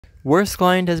Wurst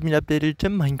Client has been updated to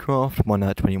Minecraft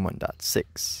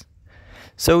 1.21.6.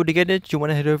 So to get it, you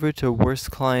want to head over to Wurst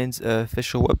Client's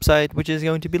official website, which is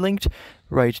going to be linked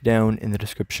right down in the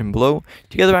description below,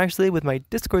 together actually with my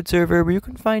Discord server where you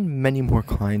can find many more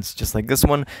clients just like this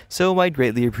one, so I'd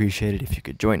greatly appreciate it if you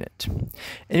could join it.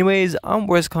 Anyways, on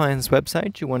Wurst Client's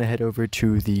website, you want to head over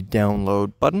to the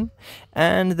download button,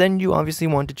 and then you obviously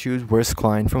want to choose Wurst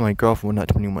Client for Minecraft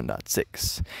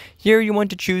 1.21.6. Here you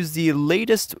want to choose the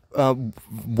latest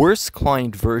Wurst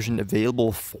Client version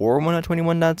available for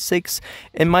 1.21.6.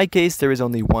 In my case, there is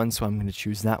only one, so I'm going to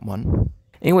choose that one.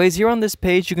 Anyways, here on this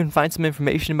page you can find some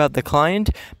information about the client,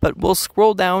 but we'll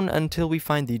scroll down until we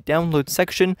find the download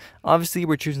section. Obviously,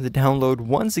 we're choosing the download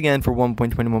once again for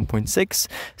 1.21.6,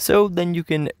 so then you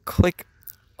can click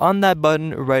on that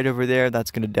button right over there.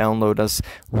 That's going to download us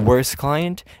Wurst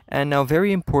Client. And now,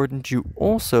 very important, you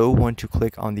also want to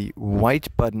click on the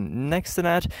white button next to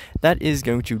that. That is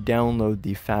going to download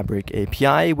the Fabric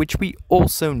API, which we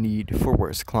also need for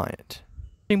Wurst Client.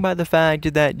 By the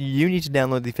fact that you need to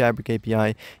download the Fabric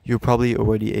API, you're probably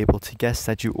already able to guess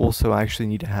that you also actually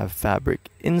need to have Fabric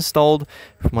installed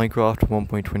for Minecraft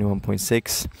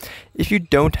 1.21.6. If you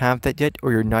don't have that yet,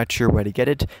 or you're not sure where to get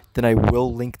it, then I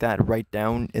will link that right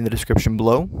down in the description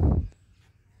below.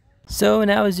 So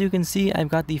now, as you can see, I've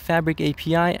got the Fabric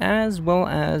API as well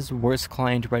as Wurst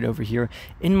Client right over here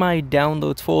in my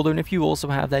downloads folder. And if you also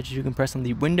have that, you can press on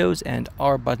the Windows and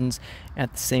R buttons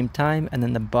at the same time. And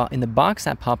then in the box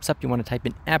that pops up, you want to type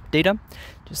in app data,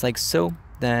 just like so.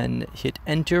 Then hit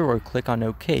enter or click on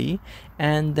OK.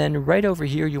 And then right over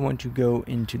here, you want to go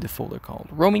into the folder called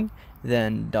roaming,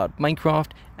 then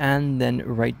 .minecraft, and then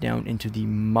right down into the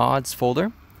mods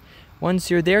folder.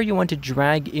 Once you're there, you want to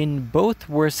drag in both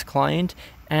Wurst Client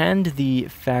and the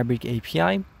Fabric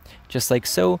API, just like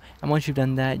so. And once you've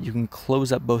done that, you can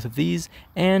close up both of these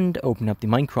and open up the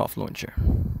Minecraft launcher.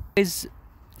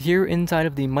 Here inside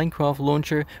of the Minecraft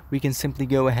launcher, we can simply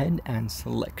go ahead and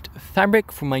select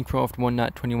Fabric for Minecraft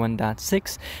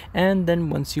 1.21.6, and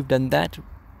then once you've done that,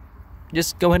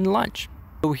 just go ahead and launch.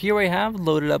 So here I have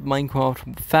loaded up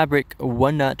Minecraft Fabric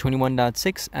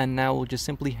 1.21.6, and now we'll just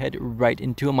simply head right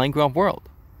into a Minecraft world.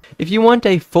 If you want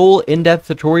a full in-depth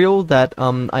tutorial that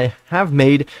I have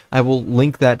made, I will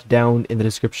link that down in the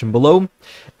description below.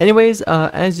 Anyways,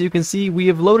 as you can see, we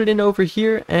have loaded in over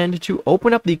here, and to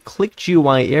open up the Click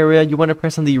GUI area, you want to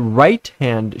press on the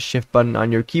right-hand shift button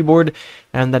on your keyboard,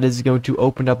 and that is going to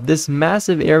open up this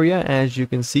massive area. As you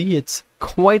can see, it's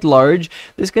quite large.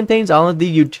 This contains all of the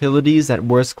utilities that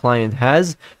Wurst Client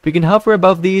has. We can hover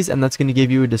above these, and that's going to give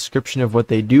you a description of what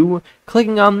they do.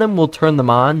 Clicking on them will turn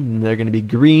them on, and they're going to be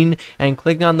green, and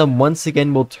clicking on them once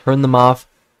again will turn them off,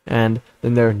 and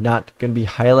then they're not going to be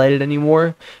highlighted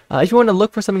anymore. If you want to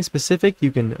look for something specific,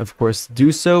 you can of course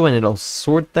do so, and it'll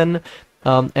sort then.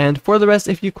 And for the rest,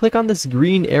 if you click on this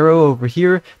green arrow over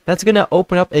here, that's going to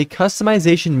open up a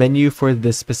customization menu for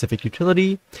this specific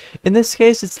utility. In this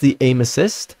case, it's the aim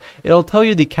assist. It'll tell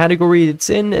you the category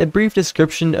it's in, a brief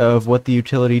description of what the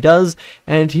utility does,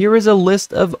 and here is a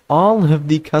list of all of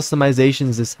the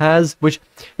customizations this has, which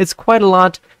it's quite a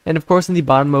lot. And of course, in the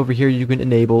bottom over here, you can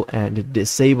enable and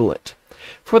disable it.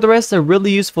 For the rest, a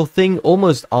really useful thing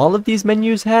almost all of these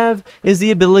menus have is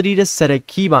the ability to set a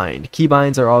keybind.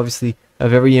 Keybinds are obviously a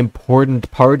very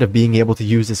important part of being able to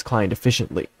use this client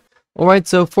efficiently. Alright,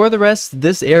 so for the rest,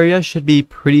 this area should be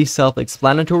pretty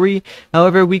self-explanatory.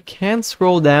 However, we can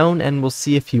scroll down and we'll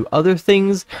see a few other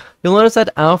things. You'll notice that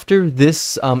after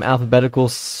this alphabetical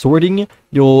sorting,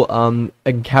 you'll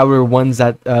encounter ones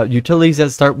that utilities that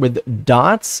start with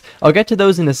dots. I'll get to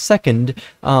those in a second,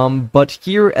 but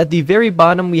here at the very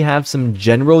bottom we have some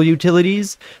general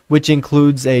utilities, which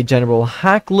includes a general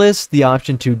hack list, the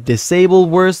option to disable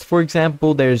Wurst, for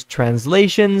example. There's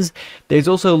translations. There's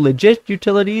also legit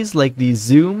utilities like the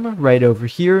zoom right over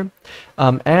here,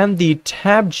 and the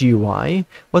tab GUI.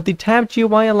 What the tab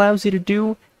GUI allows you to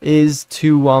do is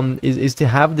to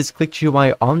have this Click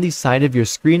GUI on the side of your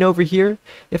screen over here.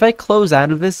 If I close out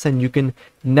of this, and you can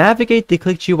navigate the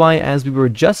Click GUI as we were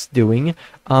just doing,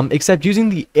 except using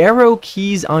the arrow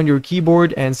keys on your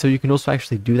keyboard, and so you can also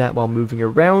actually do that while moving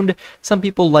around. Some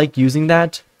people like using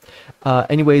that.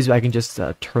 Anyways, I can just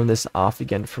turn this off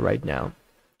again for right now.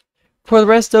 For the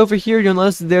rest over here, you'll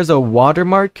notice that there's a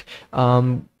watermark.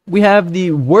 We have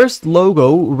the Wurst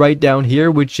logo right down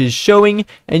here, which is showing,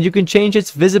 and you can change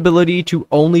its visibility to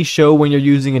only show when you're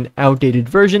using an outdated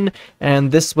version.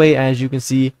 And this way, as you can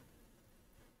see,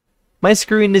 my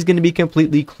screen is going to be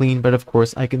completely clean, but of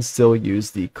course I can still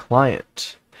use the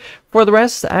client. For the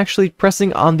rest, actually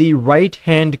pressing on the right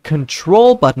hand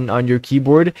control button on your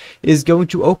keyboard is going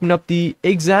to open up the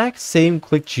exact same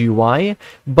Click GUI,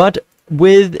 but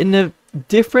within a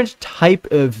different type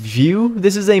of view.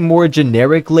 This is a more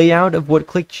generic layout of what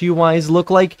Click GUIs look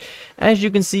like. As you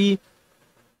can see,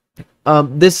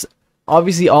 this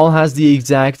obviously all has the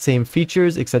exact same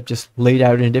features, except just laid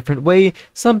out in a different way.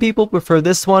 Some people prefer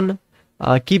this one.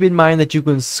 Keep in mind that you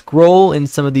can scroll in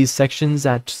some of these sections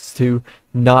to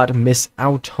not miss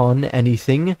out on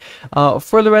anything.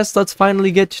 For the rest, let's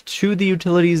finally get to the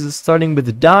utilities, starting with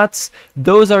the dots.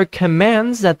 Those are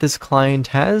commands that this client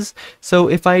has. So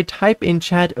if I type in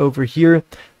chat over here,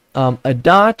 a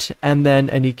dot and then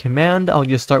any command, I'll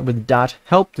just start with dot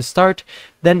help to start.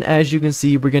 Then as you can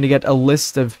see, we're going to get a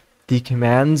list of the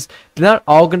commands. They're not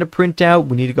all going to print out.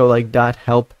 We need to go like dot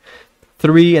help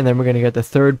 3, and then we're going to get the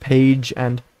third page,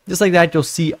 and just like that you'll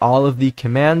see all of the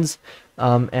commands,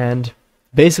 and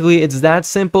basically it's that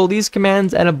simple. These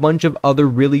commands and a bunch of other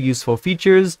really useful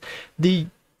features. The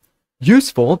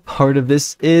useful part of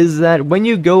this is that when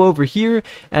you go over here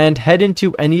and head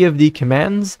into any of the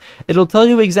commands, it'll tell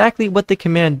you exactly what the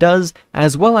command does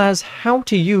as well as how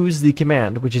to use the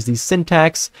command, which is the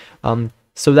syntax.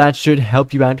 So that should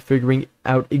help you out figuring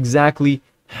out exactly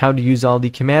how to use all the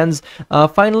commands.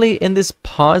 Finally, in this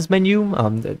pause menu,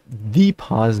 the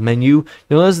pause menu,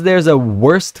 you'll notice there's a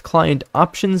Wurst Client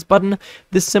options button.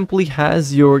 This simply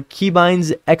has your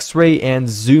keybinds, X-ray, and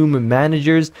zoom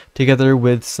managers together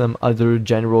with some other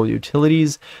general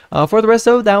utilities. For the rest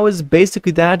though, that was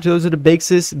basically that. Those are the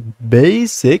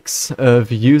basics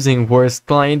of using Wurst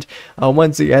Client.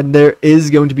 Once again, there is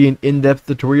going to be an in-depth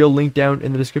tutorial linked down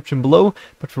in the description below.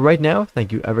 But for right now,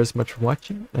 thank you ever so much for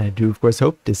watching. I do of course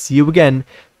hope to see you again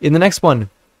in the next one.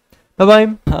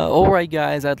 Bye-bye. Alright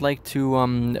guys, I'd like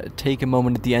to take a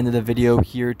moment at the end of the video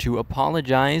here to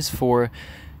apologize for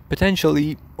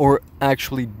potentially or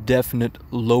actually definite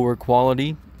lower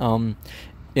quality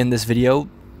in this video.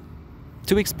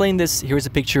 To explain this, here's a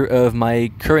picture of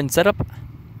my current setup.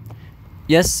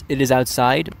 Yes, it is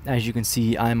outside. As you can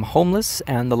see, I'm homeless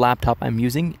and the laptop I'm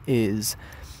using is,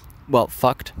 well,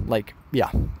 fucked. Like, yeah,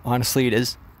 honestly it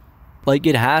is. Like,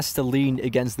 it has to lean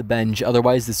against the bench,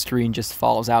 otherwise the screen just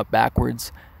falls out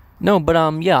backwards. No, but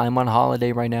yeah, I'm on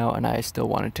holiday right now, and I still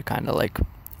wanted to kind of, like,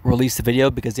 release the video,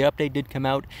 because the update did come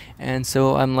out, and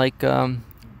so I'm like,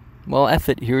 well, F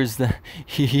it, here's the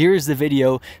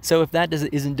video. So if that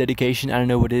isn't dedication, I don't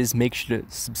know what is. Make sure to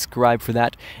subscribe for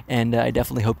that, and I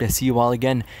definitely hope to see you all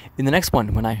again in the next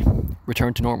one, when I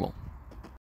return to normal.